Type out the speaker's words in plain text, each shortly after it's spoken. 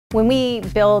When we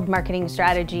build marketing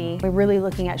strategy, we're really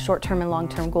looking at short-term and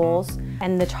long-term goals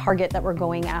and the target that we're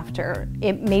going after.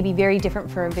 It may be very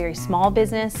different for a very small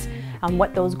business,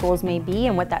 what those goals may be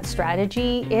and what that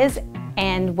strategy is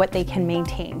and what they can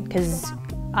maintain. Because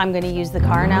I'm going to use the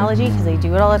car analogy because they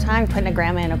do it all the time. Putting a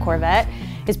grandma in a Corvette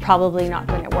is probably not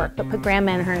going to work, but put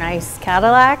grandma in her nice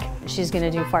Cadillac, she's going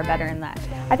to do far better in that.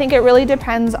 I think it really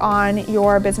depends on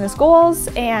your business goals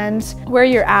and where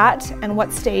you're at and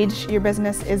what stage your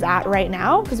business is at right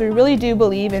now, because we really do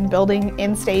believe in building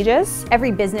in stages.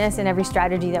 Every business and every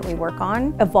strategy that we work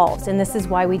on evolves, and this is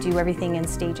why we do everything in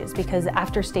stages, because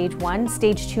after stage one,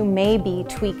 stage two may be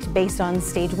tweaked based on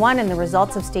stage one and the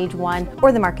results of stage one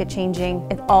or the market changing.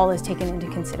 It all is taken into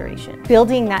consideration.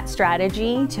 Building that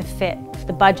strategy to fit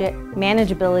the budget,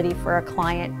 manageability for a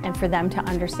client, and for them to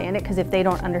understand it, because if they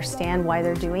don't understand why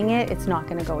they're doing it, it's not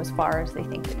going to go as far as they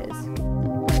think it is.